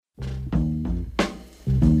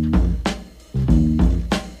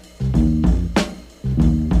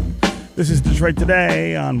This is Detroit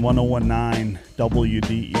Today on 1019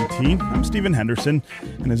 WDET. I'm Stephen Henderson,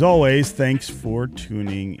 and as always, thanks for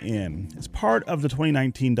tuning in. As part of the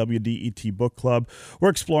 2019 WDET Book Club, we're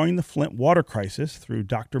exploring the Flint water crisis through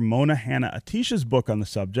Dr. Mona Hanna-Atish's book on the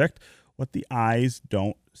subject, What the Eyes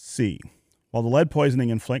Don't See. While the lead poisoning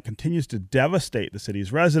in Flint continues to devastate the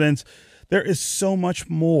city's residents, there is so much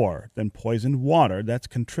more than poisoned water that's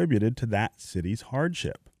contributed to that city's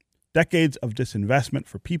hardship. Decades of disinvestment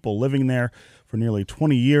for people living there. For nearly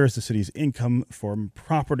 20 years, the city's income from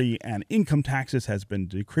property and income taxes has been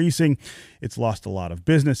decreasing. It's lost a lot of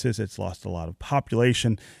businesses. It's lost a lot of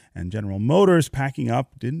population. And General Motors packing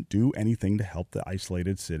up didn't do anything to help the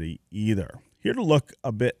isolated city either. Here to look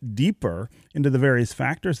a bit deeper into the various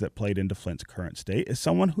factors that played into Flint's current state is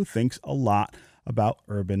someone who thinks a lot about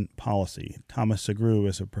urban policy. Thomas Sugrue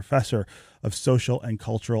is a professor of social and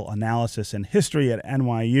cultural analysis and history at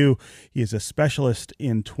NYU. He is a specialist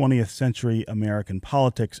in 20th century American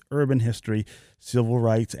politics, urban history, civil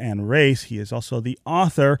rights, and race. He is also the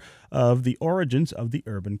author of The Origins of the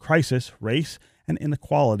Urban Crisis, Race and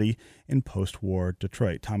Inequality in Post-War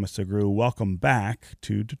Detroit. Thomas Sugrue, welcome back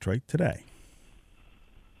to Detroit Today.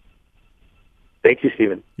 Thank you,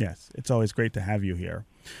 Stephen. Yes, it's always great to have you here.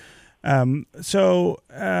 I want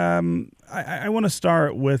to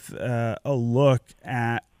start with a look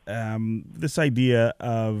at this idea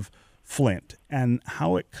of Flint and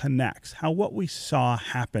how it connects, how what we saw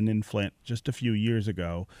happen in Flint just a few years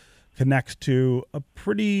ago connects to a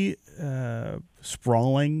pretty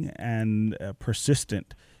sprawling and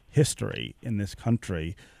persistent history in this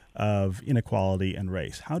country of inequality and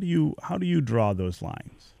race. How do you draw those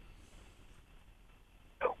lines?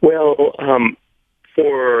 Well,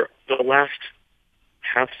 for the last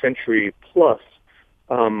half century plus,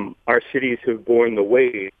 our cities have borne the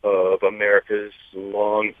weight of America's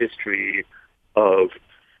long history of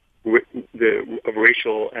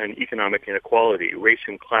racial and economic inequality, race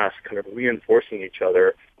and class kind of reinforcing each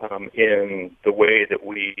other in the way that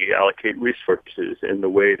we allocate resources, in the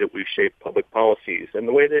way that we shape public policies, in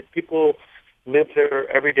the way that people live their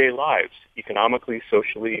everyday lives, economically,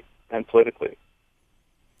 socially, and politically.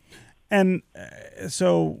 And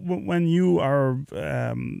so when you are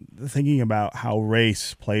thinking about how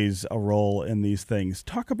race plays a role in these things,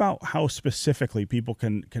 talk about how specifically people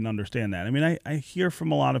can understand that. I mean, I hear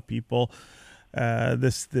from a lot of people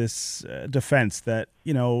this defense that,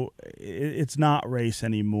 you know, it's not race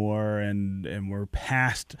anymore and we're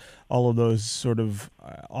past all of those sort of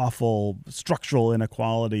awful structural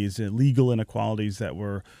inequalities, legal inequalities that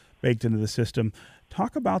were baked into the system.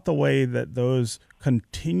 Talk about the way that those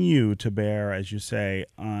continue to bear, as you say,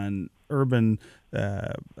 on urban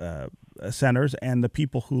centers and the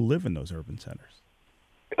people who live in those urban centers.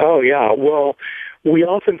 Oh, yeah. Well, we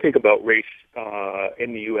often think about race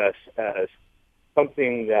in the U.S. as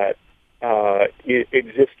something that it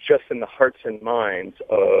exists just in the hearts and minds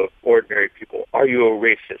of ordinary people. Are you a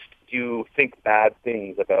racist? Do you think bad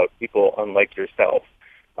things about people unlike yourself?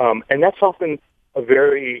 And that's often a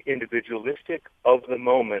very individualistic,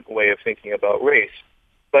 of-the-moment way of thinking about race.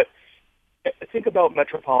 But think about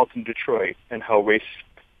metropolitan Detroit and how race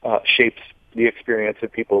shapes the experience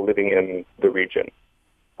of people living in the region.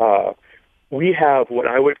 We have what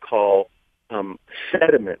I would call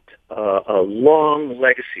sediment, a long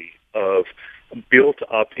legacy of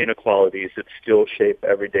built-up inequalities that still shape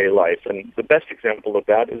everyday life. And the best example of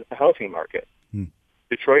that is the housing market.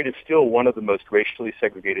 Detroit is still one of the most racially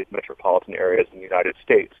segregated metropolitan areas in the United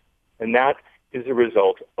States. And that is a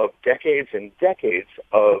result of decades and decades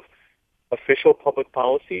of official public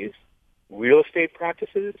policies, real estate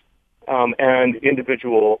practices, and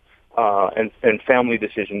individual and family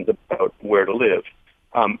decisions about where to live.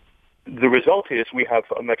 The result is we have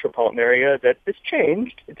a metropolitan area that has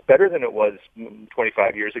changed. It's better than it was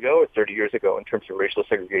 25 years ago or 30 years ago in terms of racial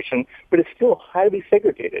segregation, but it's still highly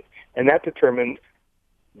segregated. And that determines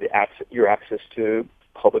your access to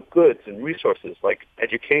public goods and resources like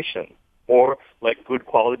education or like good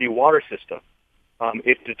quality water system.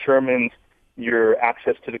 It determines your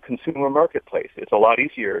access to the consumer marketplace. It's a lot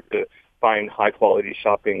easier to find high quality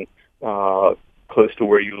shopping close to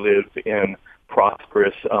where you live in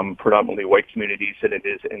prosperous, predominantly white communities than it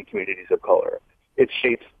is in communities of color. It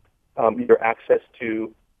shapes your access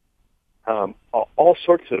to all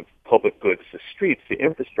sorts of public goods, the streets, the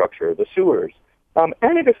infrastructure, the sewers.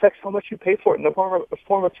 And it affects how much you pay for it in the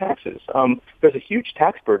form of taxes. There's a huge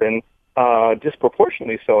tax burden,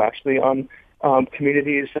 disproportionately so actually, on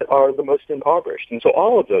communities that are the most impoverished. And so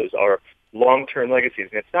all of those are long-term legacies.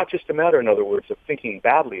 And it's not just a matter, in other words, of thinking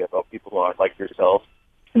badly about people who aren't like yourself.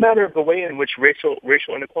 It's a matter of the way in which racial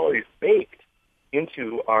inequality is baked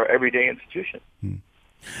into our everyday institutions.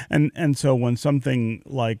 And so when something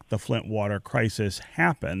like the Flint water crisis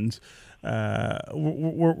happens,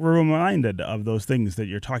 we're reminded of those things that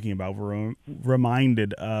you're talking about. We're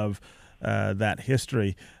reminded of that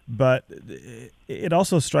history. But it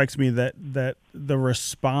also strikes me that the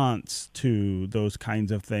response to those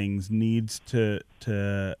kinds of things needs to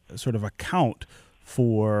sort of account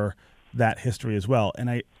for that history as well. And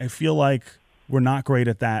I feel like we're not great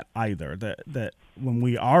at that either, that when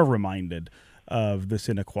we are reminded of this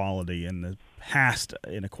inequality and the past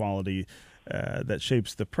inequality that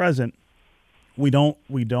shapes the present, we don't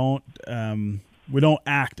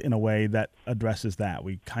act in a way that addresses that.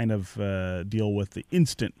 We kind of deal with the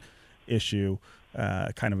instant issue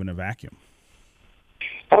kind of in a vacuum.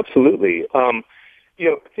 Absolutely.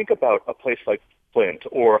 Think about a place like Flint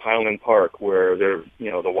or Highland Park, where the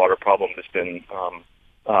water problem has been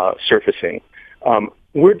surfacing.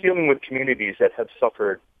 We're dealing with communities that have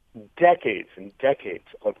suffered decades and decades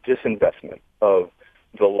of disinvestment, of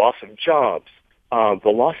the loss of jobs, the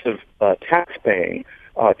loss of tax base,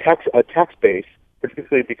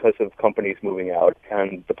 particularly because of companies moving out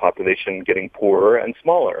and the population getting poorer and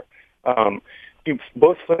smaller.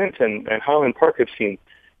 Both Flint and Highland Park have seen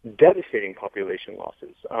devastating population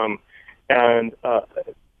losses. And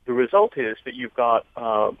the result is that you've got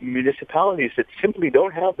municipalities that simply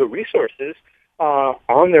don't have the resources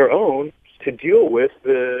on their own to deal with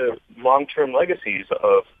the long-term legacies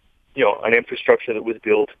of, an infrastructure that was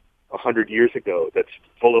built 100 years ago that's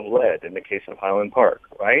full of lead in the case of Highland Park,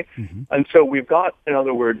 right? Mm-hmm. And so we've got, in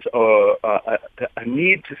other words, a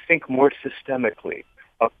need to think more systemically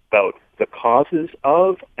about the causes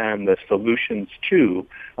of and the solutions to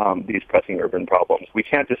these pressing urban problems. We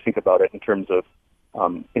can't just think about it in terms of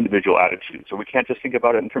individual attitudes, or we can't just think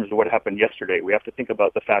about it in terms of what happened yesterday. We have to think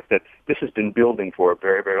about the fact that this has been building for a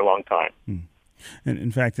very, very long time. And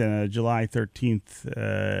in fact, in a July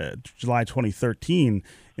 2013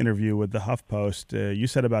 interview with the HuffPost, you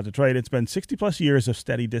said about Detroit, it's been 60 plus years of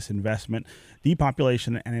steady disinvestment,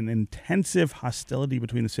 depopulation, and an intensive hostility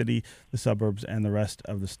between the city, the suburbs, and the rest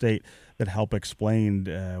of the state that help explain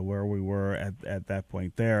where we were at that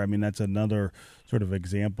point there. I mean, that's another sort of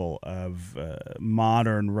example of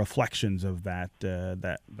modern reflections of that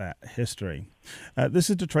history. This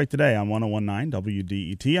is Detroit Today on 101.9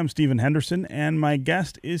 WDET. I'm Stephen Henderson, and my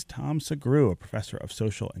guest is Tom Sugrue, a professor of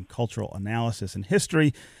social and cultural analysis and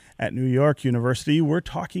history at New York University. We're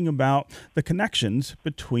talking about the connections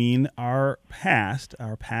between our past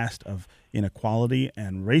of inequality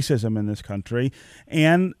and racism in this country,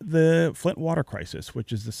 and the Flint water crisis,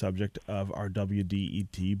 which is the subject of our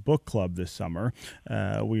WDET book club this summer.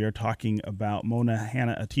 We are talking about Mona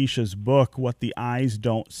Hanna-Attisha's book, What the Eyes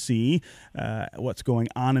Don't See, what's going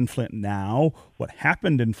on in Flint now, what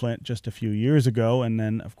happened in Flint just a few years ago, and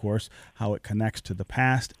then, of course, how it connects to the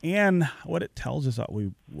past and what it tells us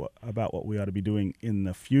about what we ought to be doing in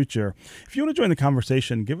the future. If you want to join the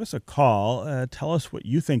conversation, give us a call. Tell us what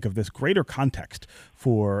you think of this greater context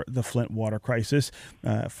for the Flint water crisis,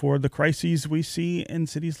 for the crises we see in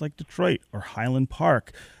cities like Detroit or Highland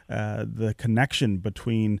Park, the connection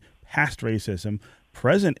between past racism,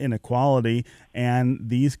 present inequality, and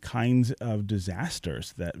these kinds of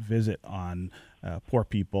disasters that visit on poor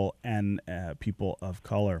people and people of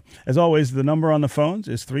color. As always, the number on the phones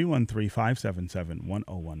is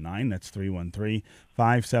 313-577-1019. That's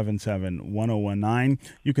 313-577-1019.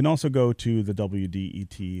 You can also go to the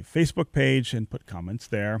WDET Facebook page and put comments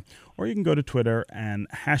there, or you can go to Twitter and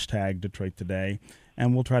hashtag Detroit Today,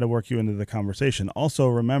 and we'll try to work you into the conversation. Also,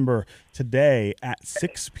 remember, today at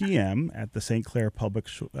 6 p.m. at the St. Clair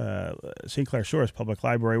Shores Public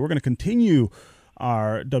Library, we're going to continue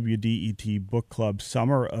our WDET Book Club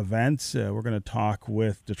summer events. We're going to talk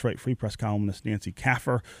with Detroit Free Press columnist Nancy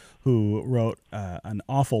Kaffer, who wrote an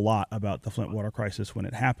awful lot about the Flint water crisis when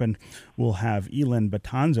it happened. We'll have Elin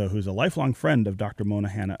Batanzo, who's a lifelong friend of Dr. Mona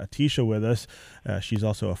Hanna-Attisha, with us. She's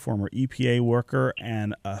also a former EPA worker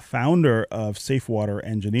and a founder of Safe Water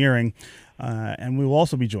Engineering. And we will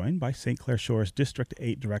also be joined by St. Clair Shores District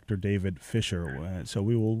 8 Director David Fisher. So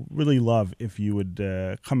we will really love if you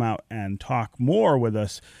would come out and talk more with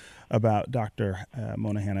us about Dr.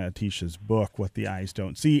 Mona Hanna-Attisha's book, What the Eyes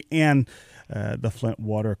Don't See, and the Flint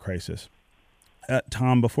water crisis.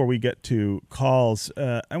 Tom, before we get to calls,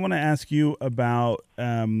 I want to ask you about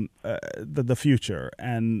the future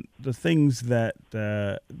and the things that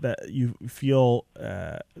you feel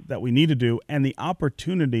that we need to do, and the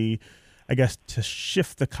opportunity, I guess, to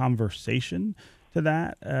shift the conversation to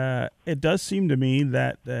that. It does seem to me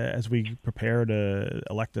that as we prepare to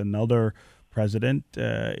elect another president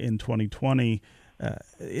in 2020,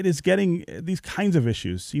 it is getting, these kinds of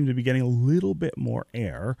issues seem to be getting a little bit more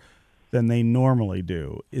air than they normally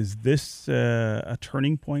do. Is this a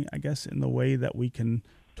turning point, I guess, in the way that we can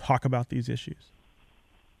talk about these issues?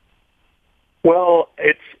 Well,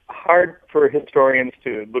 it's hard for historians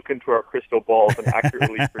to look into our crystal balls and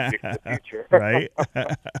accurately predict the future. Right.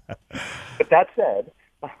 But that said,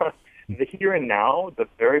 the here and now, the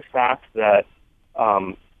very fact that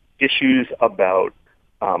issues about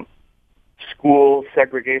school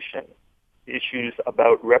segregation, issues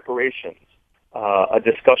about reparations, a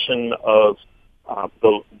discussion of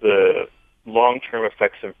the long-term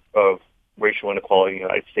effects of racial inequality in the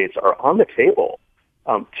United States are on the table,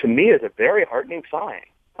 to me is a very heartening sign.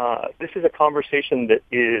 This is a conversation that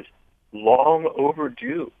is long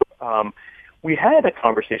overdue. We had a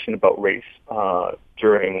conversation about race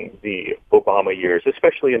during the Obama years,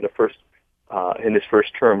 especially in his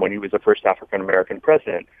first term when he was the first African American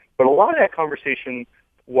president. But a lot of that conversation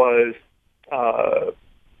was,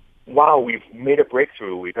 wow, we've made a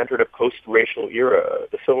breakthrough. We've entered a post-racial era.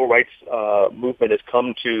 The civil rights movement has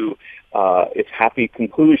come to its happy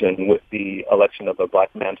conclusion with the election of a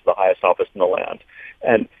black man to the highest office in the land.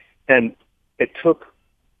 And it took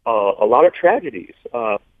a lot of tragedies,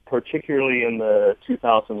 particularly in the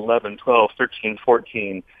 2011, 12, 13,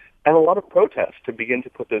 14, and a lot of protests to begin to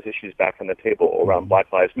put those issues back on the table around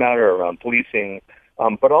Black Lives Matter, around policing,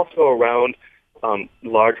 but also around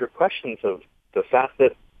larger questions of the fact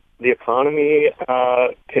that the economy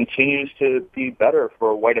continues to be better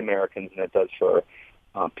for white Americans than it does for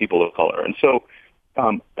people of color. And so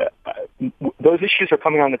those issues are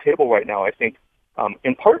coming on the table right now, I think,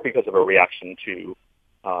 in part because of a reaction to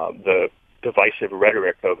the divisive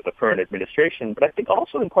rhetoric of the current administration, but I think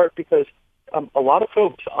also in part because a lot of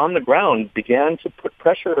folks on the ground began to put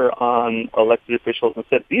pressure on elected officials and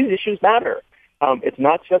said, these issues matter. It's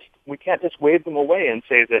not just, we can't just wave them away and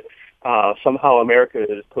say that somehow America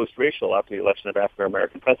is post-racial after the election of an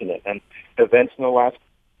African-American president. And events in the last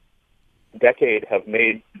decade have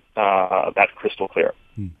made that crystal clear.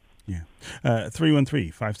 Yeah.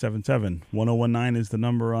 313-577-1019 is the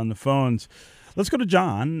number on the phones. Let's go to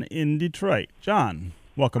John in Detroit. John,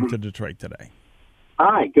 welcome to Detroit today.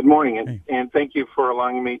 Hi, good morning, and thank you for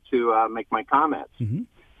allowing me to make my comments. Mm-hmm.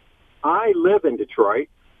 I live in Detroit.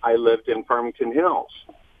 I lived in Farmington Hills,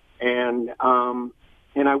 and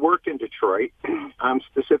I work in Detroit. I'm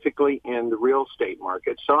specifically in the real estate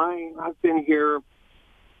market, so I've been here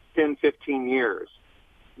 10, 15 years.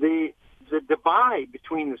 The divide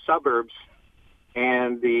between the suburbs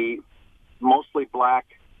and the mostly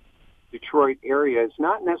black Detroit area is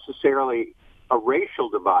not necessarily a racial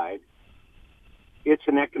divide. It's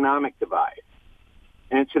an economic divide.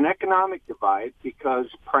 And it's an economic divide because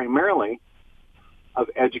primarily of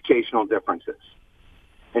educational differences.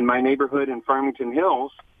 In my neighborhood in Farmington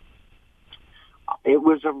Hills, it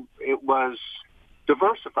was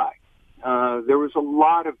diversified. There was a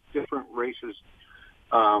lot of different races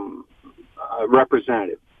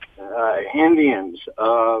represented. Indians,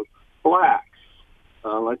 blacks,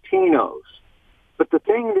 Latinos. But the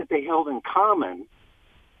thing that they held in common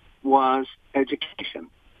was education.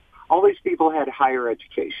 All these people had higher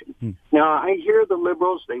education. Now, I hear the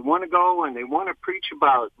liberals, they want to go and they want to preach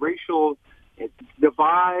about racial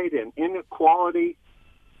divide and inequality.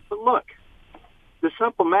 But look, the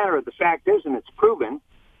simple matter of the fact is, and it's proven,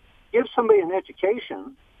 give somebody an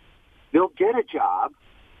education, they'll get a job,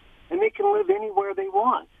 and they can live anywhere they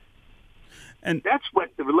want. And that's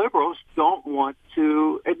what the liberals don't want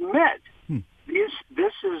to admit.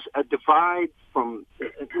 This is a divide from,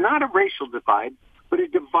 not a racial divide, but a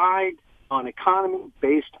divide on economy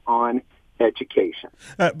based on education.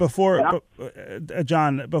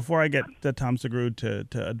 John, before I get to Tom Sugrue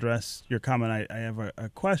to address your comment, I have a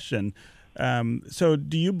question. So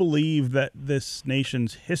do you believe that this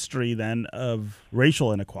nation's history then of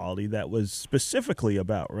racial inequality that was specifically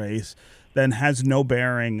about race then has no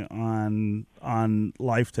bearing on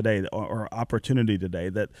life today or opportunity today,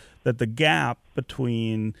 that the gap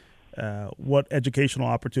between what educational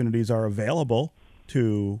opportunities are available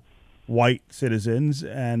to white citizens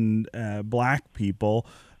and black people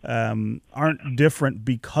aren't different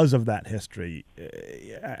because of that history?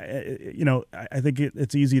 I think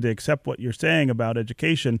it's easy to accept what you're saying about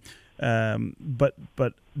education, but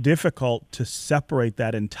difficult to separate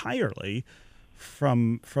that entirely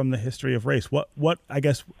from the history of race. What I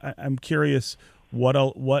guess I'm curious, what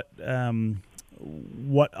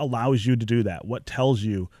allows you to do that? What tells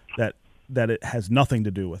you that it has nothing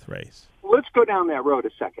to do with race? Let's go down that road a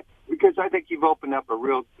second, because I think you've opened up a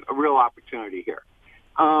real opportunity here.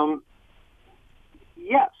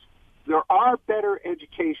 Yes, there are better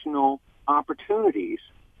educational opportunities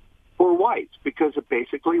for whites because of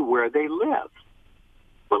basically where they live.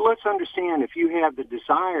 But let's understand, if you have the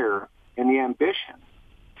desire and the ambition,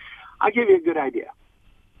 I'll give you a good idea.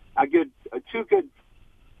 Two good,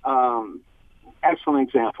 excellent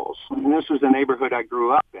examples. And this was the neighborhood I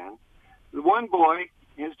grew up in. The one boy,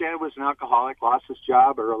 his dad was an alcoholic, lost his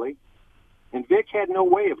job early, and Vic had no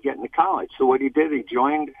way of getting to college. So what he did, he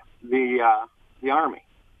joined the Army.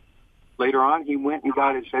 Later on, he went and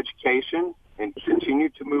got his education and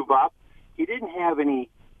continued to move up. He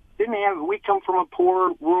we come from a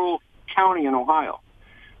poor rural county in Ohio.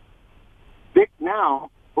 Vic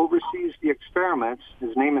now oversees the experiments.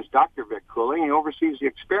 His name is Dr. Vic Cooley. He oversees the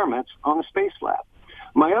experiments on the space lab.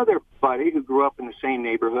 My other buddy, who grew up in the same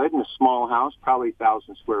neighborhood in a small house, probably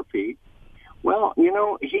 1,000 square feet, well,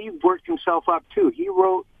 he worked himself up too. He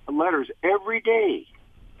wrote letters every day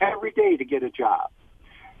to get a job.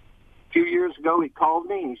 A few years ago, he called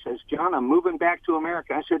me and he says, "John, I'm moving back to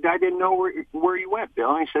America." I said, "I didn't know where you went,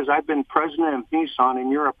 Bill." And he says, "I've been president of Nissan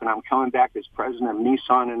in Europe, and I'm coming back as president of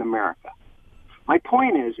Nissan in America." My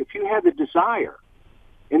point is, if you have the desire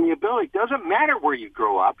and the ability, it doesn't matter where you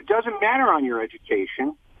grow up, it doesn't matter on your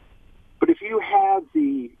education, but if you have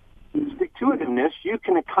the stick-to-itiveness, you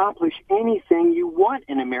can accomplish anything you want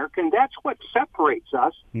in America, and that's what separates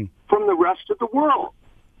us from the rest of the world.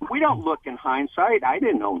 We don't look in hindsight. I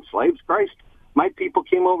didn't own slaves. Christ, my people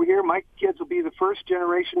came over here. My kids will be the first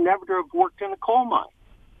generation never to have worked in a coal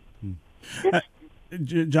mine.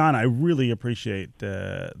 John, I really appreciate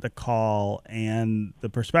the call and the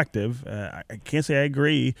perspective. I can't say I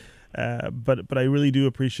agree, but I really do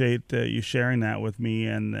appreciate you sharing that with me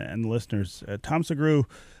and the listeners. Tom Sugrue,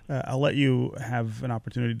 I'll let you have an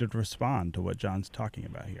opportunity to respond to what John's talking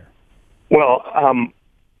about here. Well,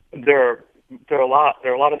 there are a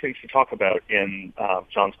lot of things to talk about in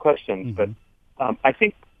John's questions, but I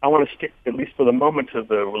think I want to stick, at least for the moment, to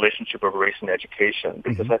the relationship of race and education,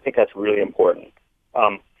 because I think that's really important.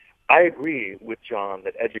 I agree with John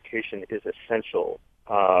that education is essential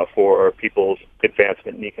for people's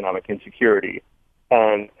advancement in economic insecurity.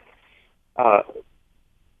 And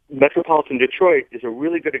Metropolitan Detroit is a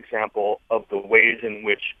really good example of the ways in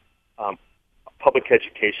which public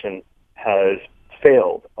education has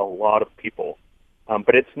failed a lot of people.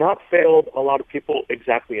 But it's not failed a lot of people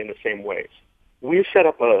exactly in the same ways. We've set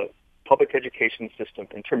up a public education system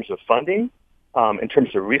in terms of funding, in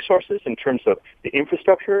terms of resources, in terms of the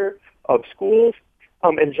infrastructure of schools.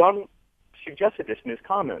 And John suggested this in his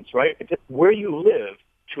comments, right? Where you live,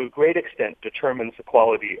 to a great extent, determines the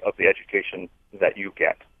quality of the education that you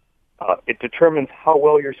get. It determines how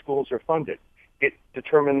well your schools are funded. It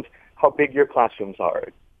determines how big your classrooms are.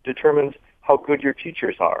 It determines how good your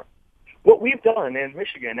teachers are. What we've done in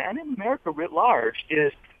Michigan and in America writ large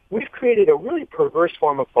is we've created a really perverse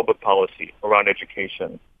form of public policy around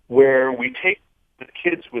education, where we take the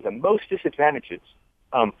kids with the most disadvantages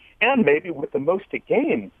and maybe with the most to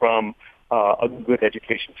gain from a good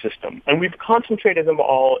education system. And we've concentrated them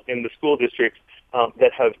all in the school districts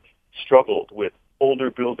that have struggled with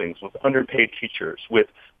older buildings, with underpaid teachers, with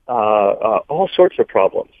all sorts of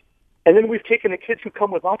problems. And then we've taken the kids who come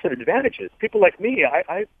with lots of advantages. People like me,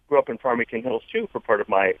 I grew up in Farmington Hills, too, for part of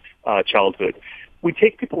my childhood. We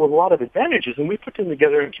take people with a lot of advantages, and we put them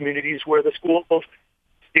together in communities where the schools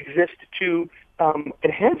exist to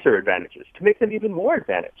enhance their advantages, to make them even more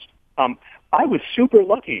advantaged. I was super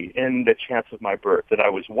lucky in the chance of my birth, that I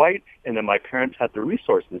was white and that my parents had the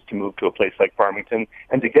resources to move to a place like Farmington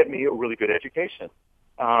and to get me a really good education.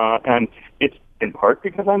 And it's in part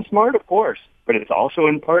because I'm smart, of course, but it's also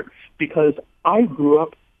in part because I grew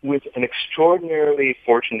up with an extraordinarily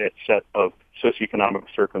fortunate set of socioeconomic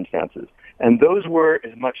circumstances. And those were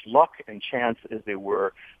as much luck and chance as they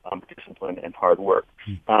were discipline and hard work.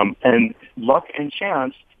 And luck and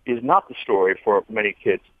chance is not the story for many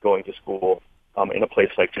kids going to school in a place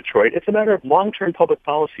like Detroit. It's a matter of long-term public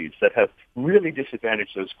policies that have really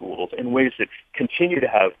disadvantaged those schools in ways that continue to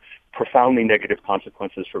have profoundly negative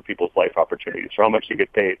consequences for people's life opportunities, for how much they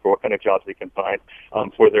get paid, for what kind of jobs they can find,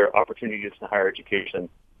 for their opportunities in higher education,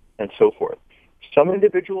 and so forth. Some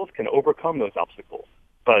individuals can overcome those obstacles,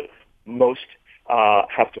 but most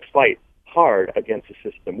have to fight hard against the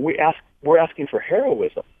system. We're asking for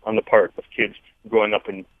heroism on the part of kids growing up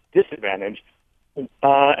in disadvantage,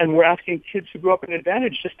 and we're asking kids who grew up in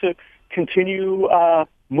advantage just to continue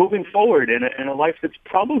moving forward in a life that's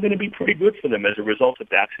probably going to be pretty good for them as a result of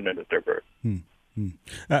the accident at their birth.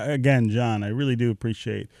 Again, John, I really do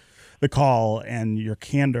appreciate the call and your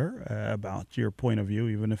candor about your point of view.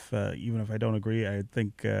 Even if I don't agree, I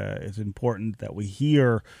think it's important that we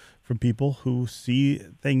hear from people who see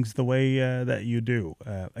things the way that you do.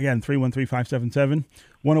 Again,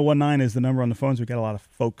 313-577-1019 is the number on the phones. We've got a lot of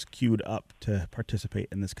folks queued up to participate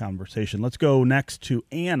in this conversation. Let's go next to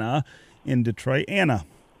Anna in Detroit. Anna,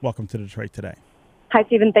 welcome to Detroit Today. Hi,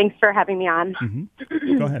 Stephen. Thanks for having me on.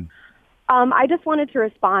 Mm-hmm. Go ahead. I just wanted to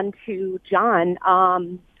respond to John.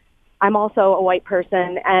 I'm also a white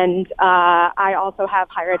person, and I also have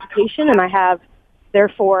higher education, and I have,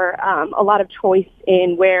 therefore, a lot of choice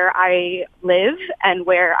in where I live and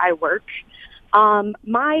where I work.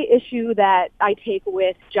 My issue that I take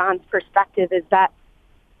with John's perspective is that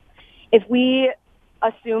if we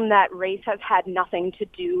assume that race has had nothing to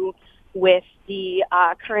do with the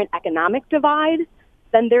current economic divide,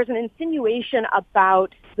 then there's an insinuation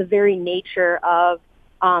about the very nature of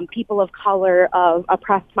people of color, of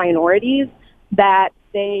oppressed minorities, that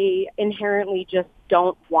they inherently just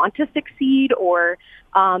don't want to succeed, or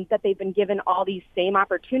that they've been given all these same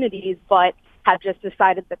opportunities but have just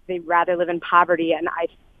decided that they'd rather live in poverty. And I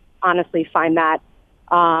honestly find that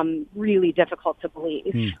really difficult to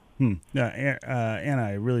believe. Yeah, Anna,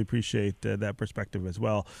 I really appreciate that perspective as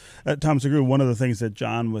well. Thomas Sugrue, one of the things that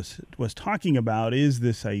John was talking about is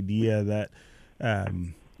this idea that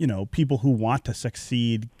people who want to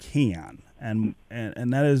succeed can, and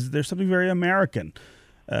that is, there's something very American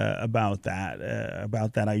about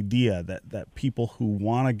that idea that people who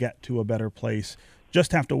want to get to a better place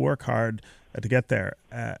just have to work hard to get there.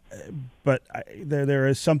 But there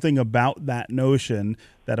is something about that notion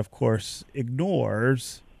that, of course,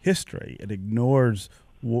 ignores history. It ignores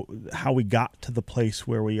how we got to the place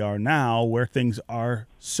where we are now, where things are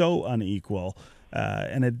so unequal,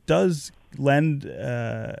 and it does lends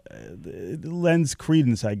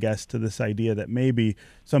credence, I guess, to this idea that maybe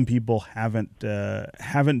some people haven't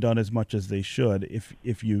done as much as they should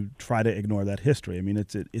if you try to ignore that history. I mean,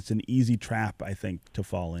 it's an easy trap, I think, to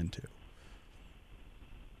fall into.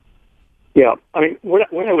 Yeah, I mean, what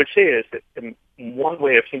I would say is that one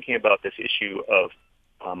way of thinking about this issue of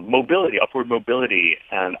mobility, upward mobility,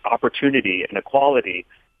 and opportunity and equality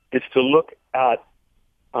is to look at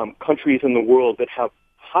countries in the world that have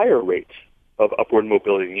higher rates of upward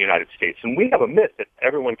mobility in the United States. And we have a myth that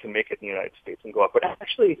everyone can make it in the United States and go up. But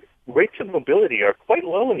actually, rates of mobility are quite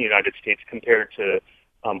low in the United States compared to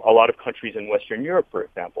a lot of countries in Western Europe, for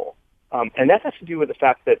example. And that has to do with the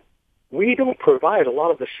fact that we don't provide a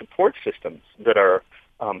lot of the support systems that are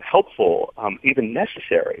helpful, even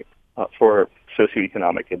necessary, for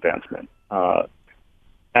socioeconomic advancement.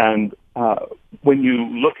 And when you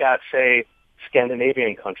look at, say,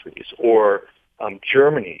 Scandinavian countries or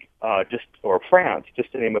Germany, or France,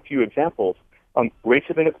 just to name a few examples, rates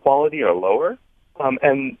of inequality are lower,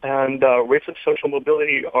 and rates of social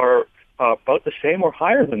mobility are about the same or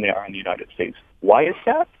higher than they are in the United States. Why is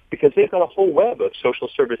that? Because they've got a whole web of social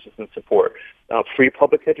services and support, free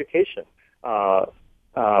public education,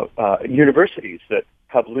 universities that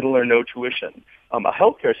have little or no tuition, a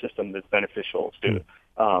healthcare system that's beneficial to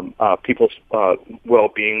people's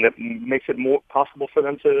well-being, that makes it more possible for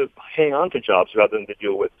them to hang on to jobs rather than to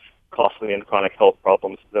deal with costly and chronic health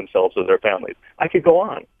problems themselves or their families. I could go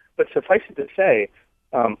on, but suffice it to say,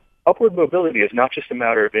 upward mobility is not just a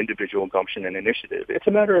matter of individual gumption and initiative. It's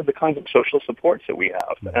a matter of the kinds of social supports that we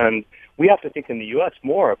have. And we have to think in the U.S.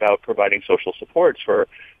 more about providing social supports for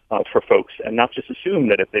folks, and not just assume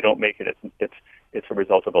that if they don't make it, it's a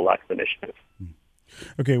result of a lack of initiative.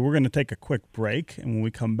 Okay, we're going to take a quick break, and when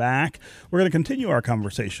we come back, we're going to continue our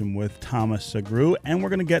conversation with Thomas Sugrue, and we're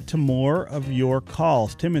going to get to more of your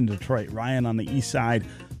calls. Tim in Detroit, Ryan on the east side,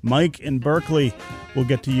 Mike in Berkeley. We'll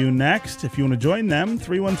get to you next. If you want to join them,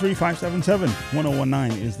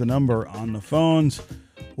 313-577-1019 is the number on the phones.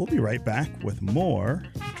 We'll be right back with more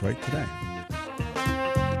Detroit Today.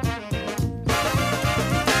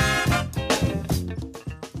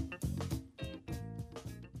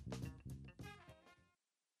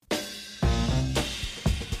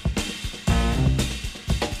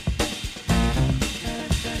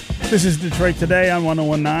 This is Detroit Today on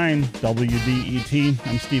 1019 WDET.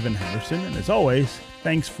 I'm Stephen Henderson, and as always,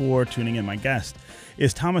 thanks for tuning in. My guest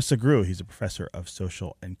is Thomas Sugrue. He's a professor of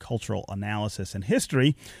social and cultural analysis and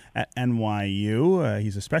history at NYU.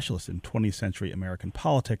 He's a specialist in 20th century American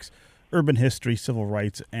politics, urban history, civil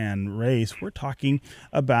rights, and race. We're talking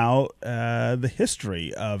about the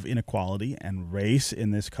history of inequality and race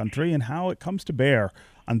in this country and how it comes to bear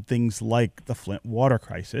on things like the Flint water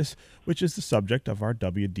crisis, which is the subject of our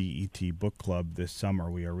WDET book club this summer.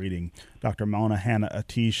 We are reading Dr. Mauna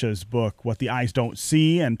Hanna-Attisha's book, What the Eyes Don't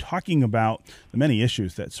See, and talking about the many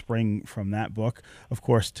issues that spring from that book. Of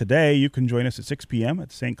course, today you can join us at 6 p.m.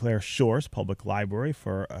 at St. Clair Shores Public Library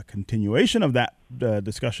for a continuation of that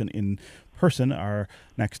discussion in person. Our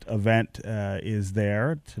next event is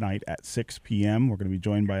there tonight at 6 p.m. We're going to be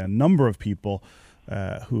joined by a number of people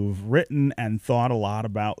who've written and thought a lot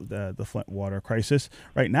about the Flint water crisis.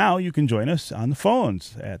 Right now, you can join us on the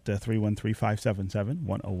phones at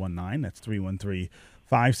 313-577-1019. That's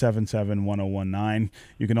 313-577-1019.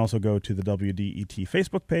 You can also go to the WDET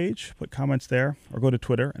Facebook page, put comments there, or go to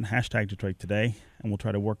Twitter and hashtag Detroit Today, and we'll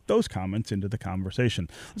try to work those comments into the conversation.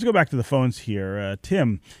 Let's go back to the phones here.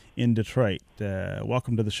 Tim in Detroit,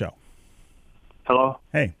 welcome to the show. Hello.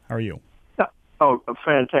 Hey, how are you? Oh,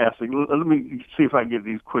 fantastic. Let me see if I can get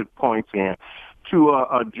these quick points in. To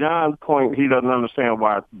John's point, he doesn't understand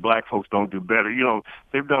why black folks don't do better. You know,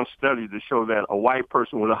 they've done studies to show that a white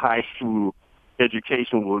person with a high school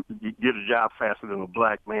education will get a job faster than a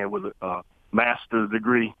black man with a master's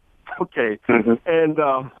degree. Okay. Mm-hmm. And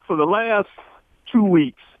for the last 2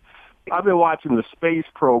 weeks, I've been watching the space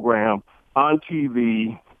program on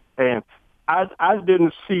TV, and I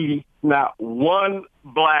didn't see not one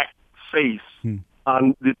black face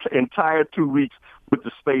on the entire 2 weeks with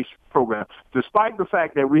the space program, despite the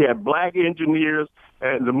fact that we had black engineers,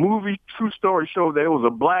 and the movie True Story showed that it was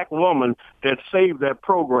a black woman that saved that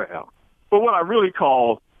program. But what I really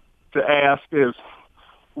call to ask is,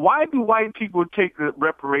 why do white people take the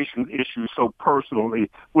reparations issue so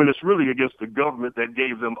personally when it's really against the government that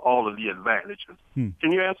gave them all of the advantages?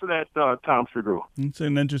 Can you answer that, Tom Sugrue? It's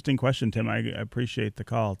an interesting question, Tim. I appreciate the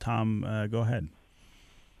call. Tom, go ahead.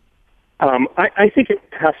 I think it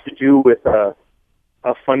has to do with a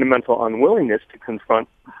fundamental unwillingness to confront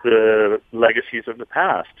the legacies of the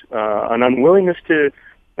past, an unwillingness to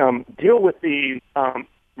deal with the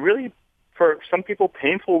really, for some people,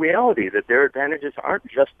 painful reality that their advantages aren't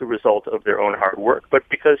just the result of their own hard work, but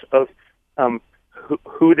because of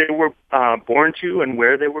who they were born to and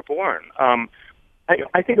where they were born.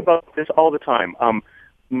 I think about this all the time.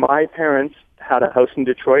 My parents had a house in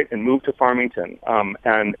Detroit and moved to Farmington,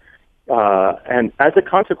 and as a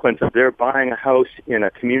consequence of their buying a house in a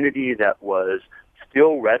community that was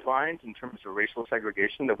still redlined in terms of racial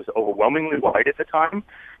segregation, that was overwhelmingly white at the time,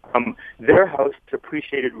 their house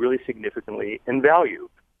depreciated really significantly in value.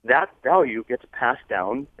 That value gets passed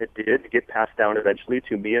down. It did get passed down eventually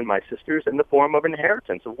to me and my sisters in the form of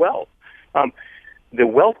inheritance of wealth. The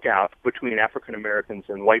wealth gap between African Americans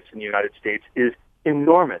and whites in the United States is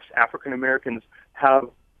enormous. African Americans have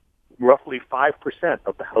roughly 5%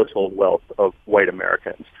 of the household wealth of white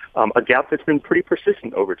Americans, a gap that's been pretty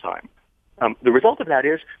persistent over time. The result of that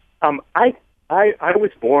is I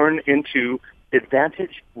was born into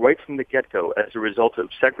advantage right from the get-go as a result of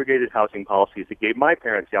segregated housing policies that gave my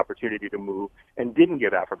parents the opportunity to move and didn't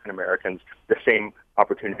give African Americans the same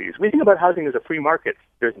opportunities. We think about housing as a free market.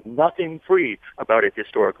 There's nothing free about it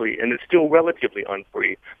historically, and it's still relatively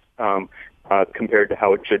unfree compared to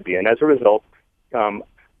how it should be. And as a result,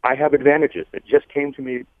 I have advantages that just came to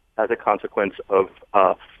me as a consequence of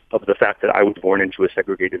the fact that I was born into a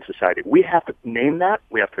segregated society. We have to name that,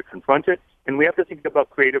 we have to confront it, and we have to think about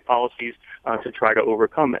creative policies to try to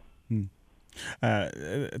overcome it.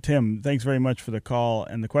 Tim, thanks very much for the call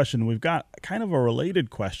and the question. We've got kind of a related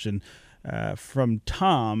question from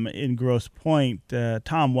Tom in Grosse Pointe.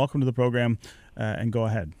 Tom, welcome to the program, and go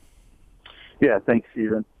ahead. Yeah, thanks,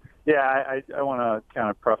 Stephen. Yeah, I want to kind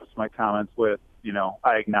of preface my comments with,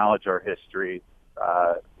 I acknowledge our history.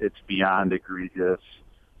 It's beyond egregious,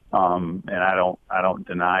 and I don't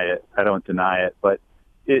deny it. But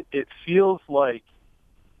it feels like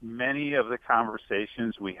many of the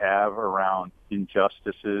conversations we have around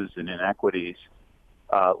injustices and inequities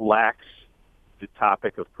lacks the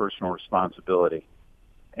topic of personal responsibility.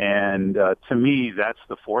 And to me, that's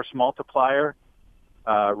the force multiplier,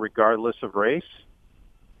 regardless of race.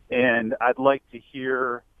 And I'd like to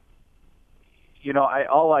hear,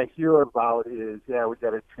 all I hear about is, we got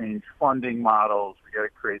to change funding models, we got to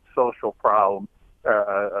create social programs.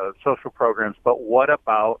 But what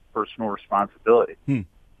about personal responsibility?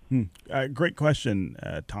 Great question,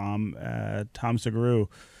 Tom. Tom Sugrue,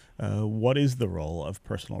 what is the role of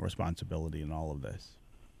personal responsibility in all of this?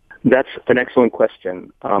 That's an excellent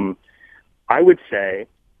question. I would say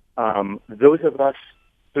those of us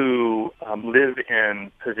who live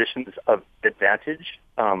in positions of advantage,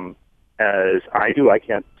 as I do, I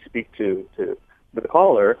can't speak to the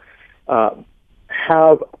caller,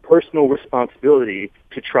 have personal responsibility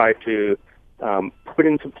to try to put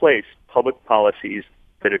into place public policies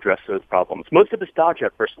that address those problems. Most of us dodge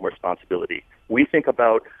that personal responsibility. We think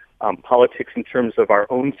about politics in terms of our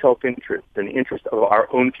own self-interest and the interest of our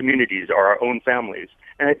own communities or our own families.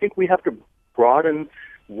 And I think we have to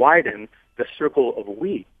widen the circle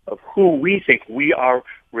of who we think we are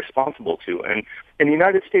responsible to. And in the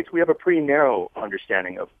United States, we have a pretty narrow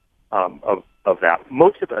understanding of that.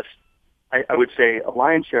 Most of us, I would say a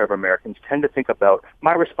lion's share of Americans, tend to think about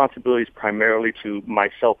my responsibilities primarily to my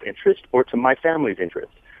self-interest or to my family's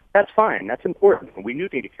interest. That's fine. That's important. We do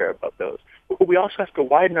need to care about those. But we also have to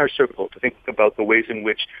widen our circle to think about the ways in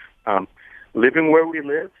which living where we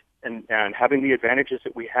live and having the advantages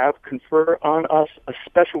that we have confer on us a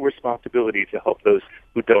special responsibility to help those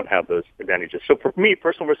who don't have those advantages. So for me,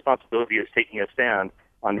 personal responsibility is taking a stand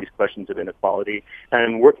on these questions of inequality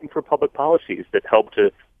and working for public policies that help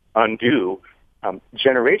to undo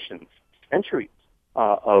generations, centuries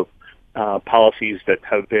of policies that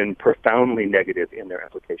have been profoundly negative in their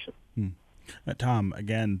application. Tom,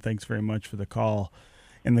 again, thanks very much for the call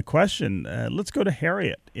and the question. Let's go to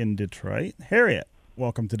Harriet in Detroit. Harriet,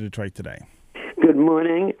 welcome to Detroit Today. Good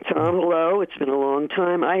morning, Tom. Hello. It's been a long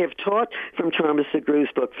time. I have taught from Thomas Sugrue's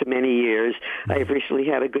book for many years. I have recently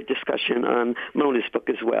had a good discussion on Mona's book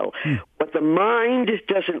as well. What the mind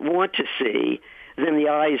doesn't want to see, then the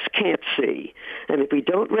eyes can't see. And if we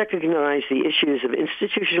don't recognize the issues of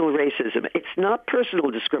institutional racism, it's not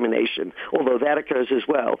personal discrimination, although that occurs as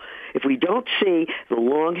well. If we don't see the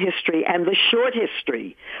long history and the short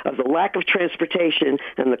history of the lack of transportation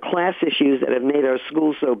and the class issues that have made our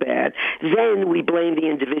schools so bad, then we blame the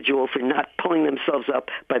individual for not pulling themselves up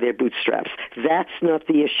by their bootstraps. That's not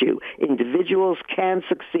the issue. Individuals can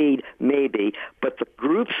succeed, maybe, but the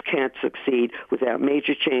groups can't succeed without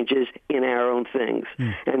major changes in our own things.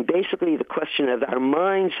 And basically the question of our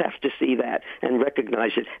minds have to see that and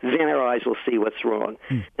recognize it. Then our eyes will see what's wrong.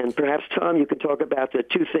 And perhaps, Tom, you could talk about the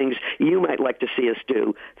two things you might like to see us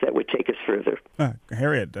do that would take us further.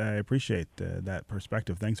 Harriet, I appreciate that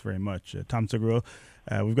perspective. Thanks very much. Tom Sugrue,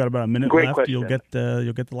 we've got about a minute Great left. Question.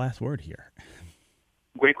 You'll get the last word here.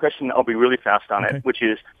 Great question. I'll be really fast on it, which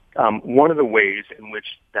is one of the ways in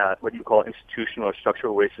which that what you call institutional or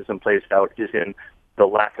structural racism plays out is in the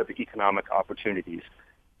lack of economic opportunities.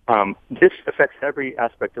 This affects every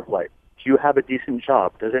aspect of life. Do you have a decent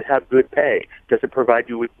job? Does it have good pay? Does it provide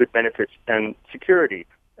you with good benefits and security?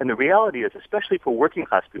 And the reality is, especially for working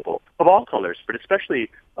class people of all colors, but especially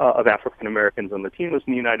of African Americans and Latinos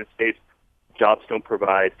in the United States, jobs don't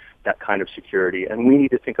provide that kind of security. And we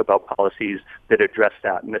need to think about policies that address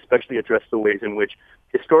that, and especially address the ways in which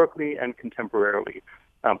historically and contemporarily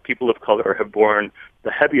people of color have borne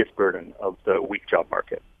the heaviest burden of the weak job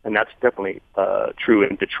market. And that's definitely true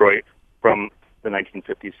in Detroit from the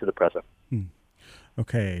 1950s to the present.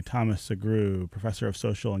 Okay, Thomas Sugrue, professor of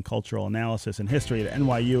social and cultural analysis and history at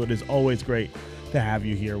NYU. It is always great to have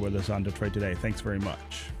you here with us on Detroit Today. Thanks very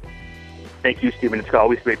much. Thank you, Stephen. It's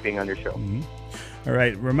always great being on your show. All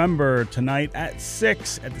right, remember, tonight at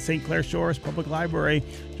 6 at the St. Clair Shores Public Library,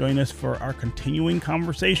 join us for our continuing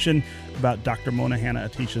conversation about Dr. Mona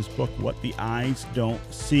Hanna-Attisha's book, What the Eyes Don't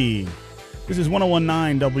See. This is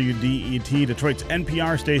 101.9 WDET, Detroit's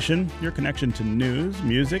NPR station, your connection to news,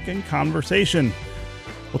 music, and conversation.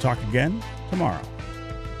 We'll talk again tomorrow.